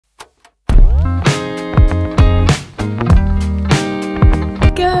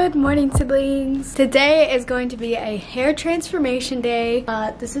morning, siblings. Today is going to be a hair transformation day.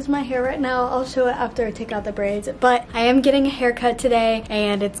 This is my hair right now. I'll show it after I take out the braids, but I am getting a haircut today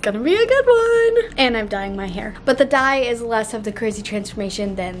and it's gonna be a good one. And I'm dyeing my hair, but the dye is less of the crazy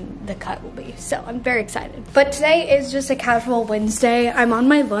transformation than the cut will be, so I'm very excited. But today is just a casual Wednesday. I'm on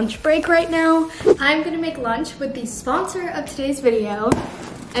my lunch break right now. I'm gonna make lunch with the sponsor of today's video,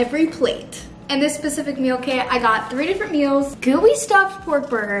 Every Plate. In this specific meal kit, I got 3 different meals: gooey stuffed pork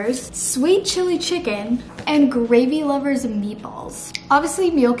burgers, sweet chili chicken, and gravy lovers meatballs.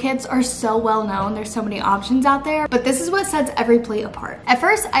 Obviously, meal kits are so well known. There's so many options out there, but this is what sets Every Plate apart. At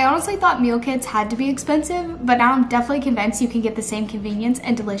first, I honestly thought meal kits had to be expensive, but now I'm definitely convinced you can get the same convenience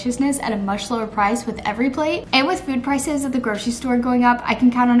and deliciousness at a much lower price with Every Plate. And with food prices at the grocery store going up, I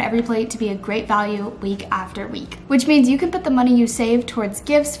can count on Every Plate to be a great value week after week, which means you can put the money you save towards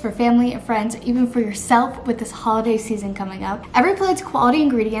gifts for family and friends, even for yourself with this holiday season coming up. Every Plate's quality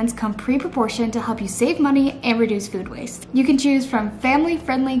ingredients come pre-proportioned to help you save money and reduce food waste. You can choose from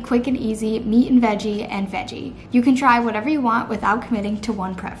family-friendly, quick and easy meat and veggie. You can try whatever you want without committing to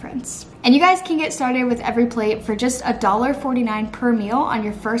one preference. And you guys can get started with Every Plate for just $1.49 per meal on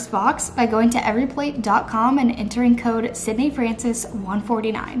your first box by going to everyplate.com and entering code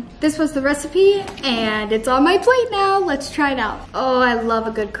sydfrances149. This was the recipe and it's on my plate now. Let's try it out. Oh, I love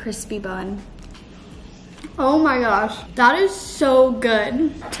a good crispy bun. Oh my gosh, that is so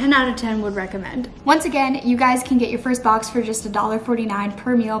good. 10 out of 10 would recommend. Once again, you guys can get your first box for just $1.49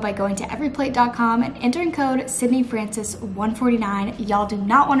 per meal by going to everyplate.com and entering code sydfrances149. Y'all do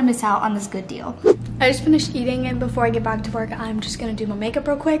not want to miss out on this good deal. I just finished eating, and before I get back to work, I'm just gonna do my makeup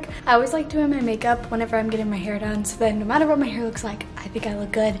real quick. I always like doing my makeup whenever I'm getting my hair done, so then no matter what my hair looks like, I think I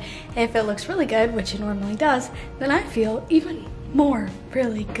look good. And if it looks really good, which it normally does, then I feel even more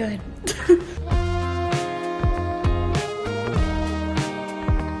really good.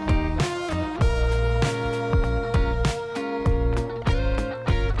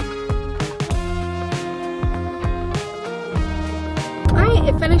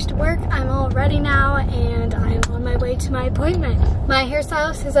 Finished work, I'm all ready now, and I'm on my way to my appointment. My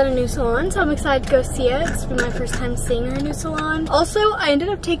hairstylist is at a new salon, so I'm excited to go see it. It's been my first time seeing her new salon. Also, I ended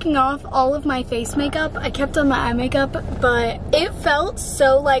up taking off all of my face makeup. I kept on my eye makeup, but it felt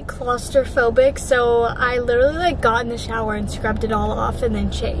so like claustrophobic, so I literally like got in the shower and scrubbed it all off and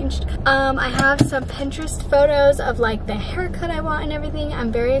then changed. I have some Pinterest photos of like the haircut I want and everything.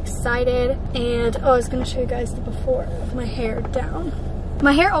 I'm very excited, and oh, I was gonna show you guys the before of my hair down.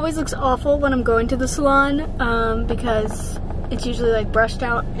 My hair always looks awful when I'm going to the salon because it's usually like brushed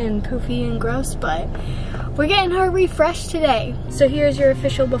out and poofy and gross, but we're getting her refreshed today. So here's your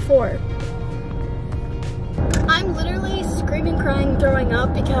official before. I'm literally screaming, crying, throwing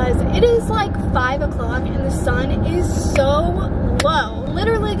up because it is like 5 o'clock and the sun is so low.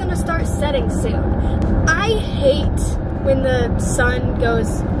 Literally gonna start setting soon. I hate when the sun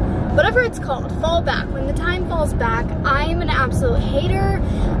goes, whatever it's called, fall back. When the time falls back, I'm an absolute hater.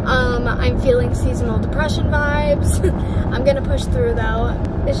 I'm feeling seasonal depression vibes. I'm gonna push through though.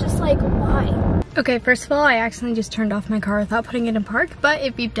 It's just like, why? Okay, first of all, I accidentally just turned off my car without putting it in park, but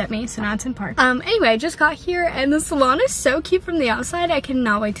it beeped at me, so now it's in park. Anyway, I just got here and the salon is so cute from the outside. I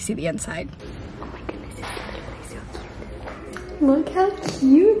cannot wait to see the inside. Oh my goodness, it's literally so cute. Look how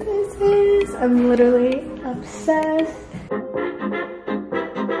cute this is. I'm literally obsessed.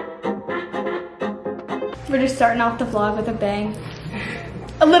 We're just starting off the vlog with a bang.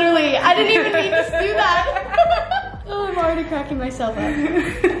 Literally, I didn't even mean to do that. Oh, I'm already cracking myself up.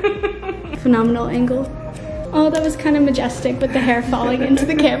 Phenomenal angle. Oh, that was kind of majestic with the hair falling into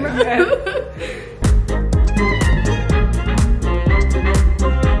the camera.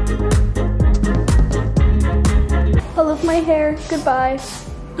 I love my hair. Goodbye.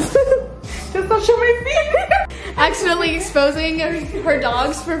 Just don't show my feet. Accidentally exposing her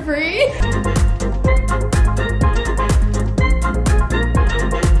dogs for free.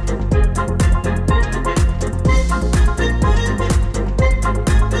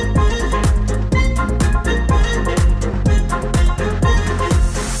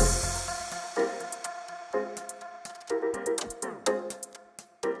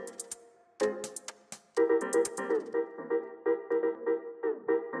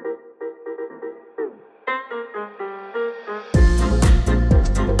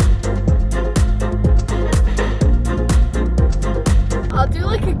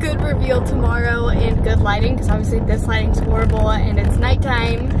 Tomorrow in good lighting, because obviously this lighting's horrible and it's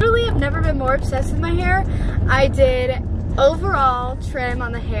nighttime. Literally, I've never been more obsessed with my hair. I did overall trim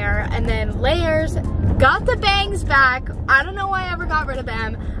on the hair and then layers, Got the bangs back. I don't know why I ever got rid of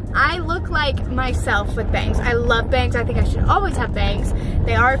them. I look like myself with bangs. I love bangs. I think I should always have bangs.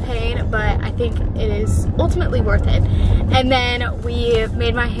 They are a pain, but I think it is ultimately worth it. And then we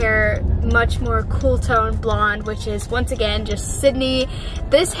made my hair much more cool tone blonde, which is once again just Sydney.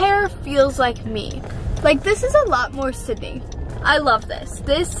 This hair feels like me. Like, this is a lot more Sydney. I love this.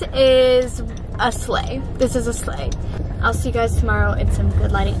 This is a slay. This is a slay. I'll see you guys tomorrow in some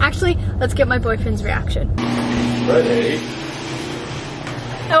good lighting. Actually, let's get my boyfriend's reaction. Ready?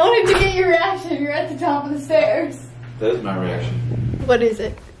 I wanted to get your reaction. You're at the top of the stairs. That is my reaction. What is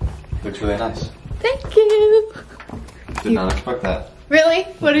it? Looks really nice. Thank you. Did not expect that. Really?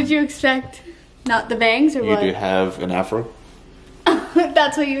 What did you expect? Not the bangs or what? You do have an afro?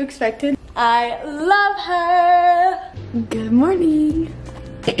 That's what you expected? I love her. Good morning.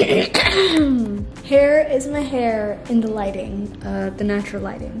 Here is my hair in the lighting, the natural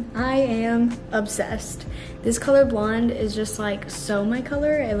lighting. I am obsessed. This color blonde is just like so my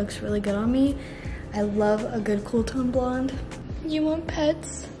color. It looks really good on me. I love a good cool tone blonde. You want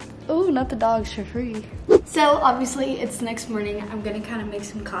pets? Oh, not the dogs for free. So obviously it's the next morning. I'm gonna kind of make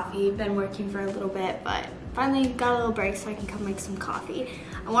some coffee. Been working for a little bit, but finally got a little break so I can come make some coffee.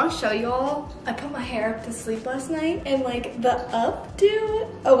 I want to show you all. I put my hair up to sleep last night and like the updo.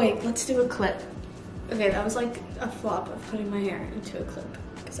 Oh wait, let's do a clip. Okay, that was like a flop of putting my hair into a clip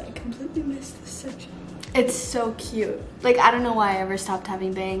because I completely missed this section. It's so cute. Like, I don't know why I ever stopped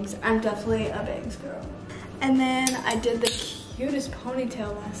having bangs. I'm definitely a bangs girl. And then I did the cutest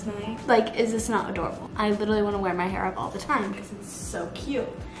ponytail last night. Like, is this not adorable? I literally want to wear my hair up all the time because it's so cute.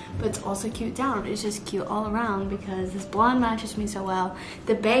 But it's also cute down. It's just cute all around because this blonde matches me so well.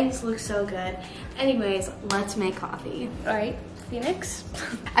 The bangs look so good. Anyways, let's make coffee. All right, Phoenix?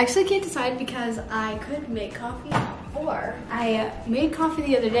 I actually can't decide because I could make coffee or I made coffee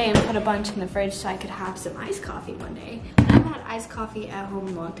the other day and put a bunch in the fridge so I could have some iced coffee one day. I haven't had iced coffee at home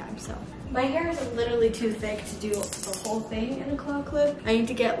in a long time, so. My hair is literally too thick to do the whole thing in a claw clip. I need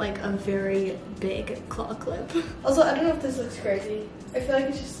to get like a very big claw clip. Also, I don't know if this looks crazy. I feel like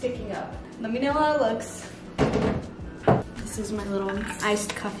it's just sticking up. Let me know how it looks. This is my little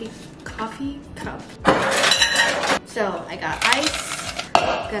iced coffee cup. So I got ice.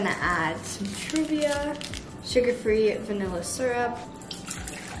 Gonna add some Truvia, sugar-free vanilla syrup,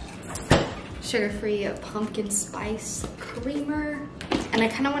 sugar-free pumpkin spice creamer, and I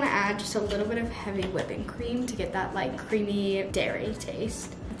kind of want to add just a little bit of heavy whipping cream to get that like creamy dairy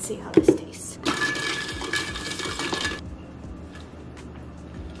taste. Let's see how this tastes.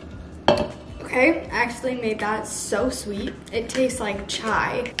 Okay, I actually made that so sweet. It tastes like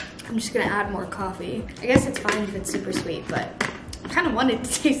chai. I'm just gonna add more coffee. I guess it's fine if it's super sweet, but I kind of wanted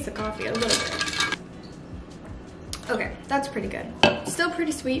to taste the coffee a little bit. Okay, that's pretty good. Still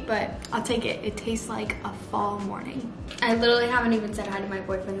pretty sweet, but I'll take it. It tastes like a fall morning. I literally haven't even said hi to my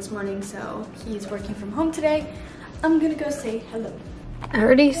boyfriend this morning, so he's working from home today. I'm gonna go say hello. I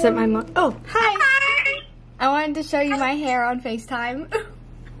already sent my mom. Oh, hi. Hi. I wanted to show you my hair on FaceTime.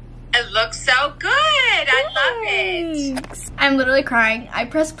 It looks so good. I love it. I'm literally crying. I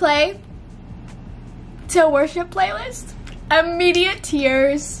pressed play to a worship playlist. Immediate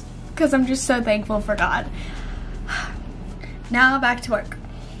tears because I'm just so thankful for God. Now back to work.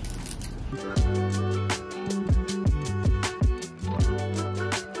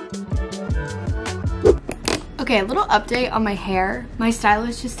 Okay, a little update on my hair. My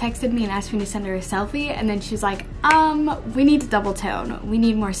stylist just texted me and asked me to send her a selfie, and then she's like, we need to double tone. We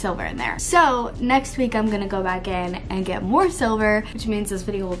need more silver in there. So next week I'm gonna go back in and get more silver, which means this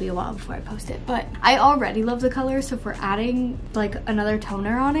video will be a while before I post it. But I already love the color, so if we're adding like another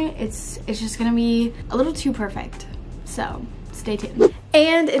toner on it, it's just gonna be a little too perfect. So stay tuned.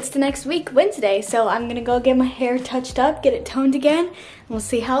 And it's the next week, Wednesday, so I'm gonna go get my hair touched up, get it toned again, and we'll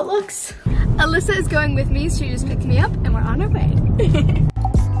see how it looks. Alyssa is going with me. She just picked me up and we're on our way.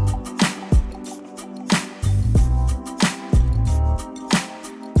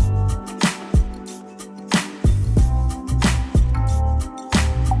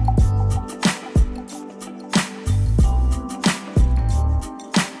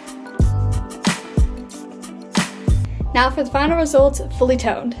 Now for the final results, fully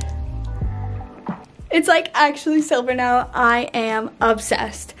toned. It's like actually silver now. I am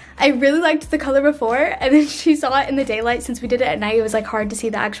obsessed. I really liked the color before, and then she saw it in the daylight. Since we did it at night, it was like hard to see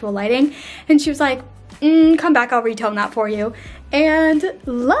the actual lighting, and she was like, come back, I'll retone that for you. And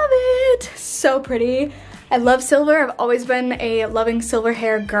love it. So pretty. I love silver. I've always been a loving silver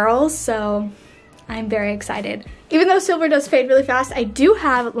hair girl, so I'm very excited. Even though silver does fade really fast, I do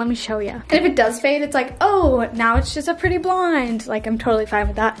have, let me show you. And if it does fade, it's like, oh, now it's just a pretty blonde. Like, I'm totally fine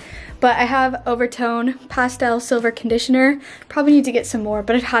with that. But I have Overtone Pastel Silver Conditioner. Probably need to get some more,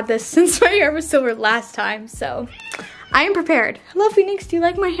 but I've had this since my hair was silver last time, so I am prepared. Hello, Phoenix, do you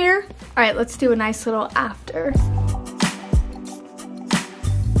like my hair? All right, let's do a nice little after.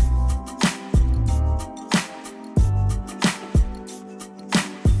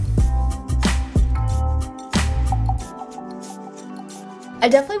 I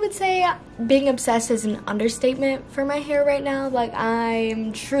definitely would say being obsessed is an understatement for my hair right now. Like,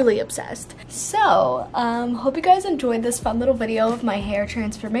 I'm truly obsessed. So, hope you guys enjoyed this fun little video of my hair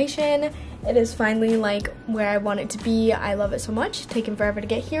transformation. It is finally like where I want it to be. I love it so much. It's taken forever to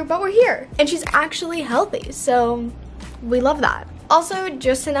get here, but we're here. And she's actually healthy, so we love that. Also,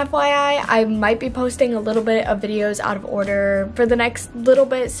 just an FYI, I might be posting a little bit of videos out of order for the next little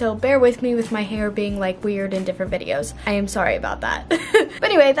bit, so bear with me with my hair being like weird in different videos. I am sorry about that. But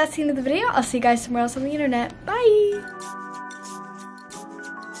anyway, that's the end of the video. I'll see you guys somewhere else on the internet. Bye!